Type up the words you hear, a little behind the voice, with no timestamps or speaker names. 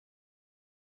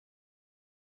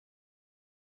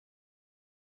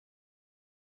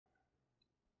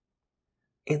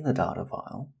In the data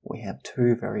file, we have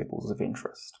two variables of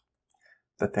interest: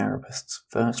 the therapist's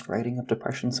first rating of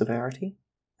depression severity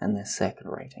and their second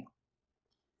rating.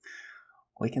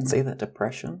 We can see that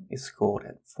depression is scored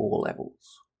at 4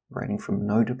 levels, ranging from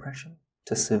no depression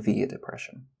to severe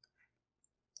depression.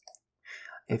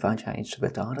 If I change to the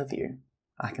data view,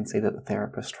 I can see that the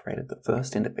therapist rated the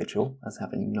first individual as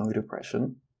having no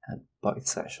depression at both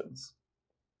sessions.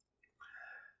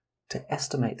 To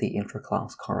estimate the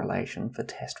intraclass correlation for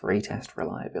test-retest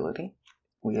reliability,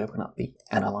 we open up the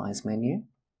Analyze menu,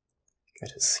 go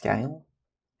to Scale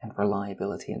and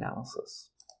Reliability Analysis.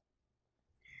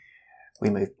 We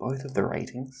move both of the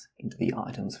ratings into the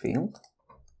Items field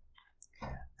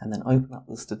and then open up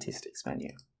the Statistics menu.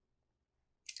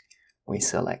 We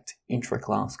select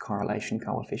Intraclass Correlation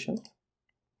Coefficient,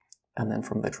 and then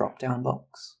from the drop-down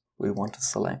box, we want to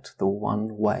select the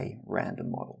one-way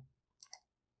random model.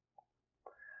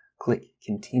 Click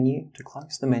Continue to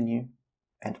close the menu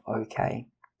and OK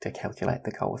to calculate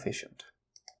the coefficient.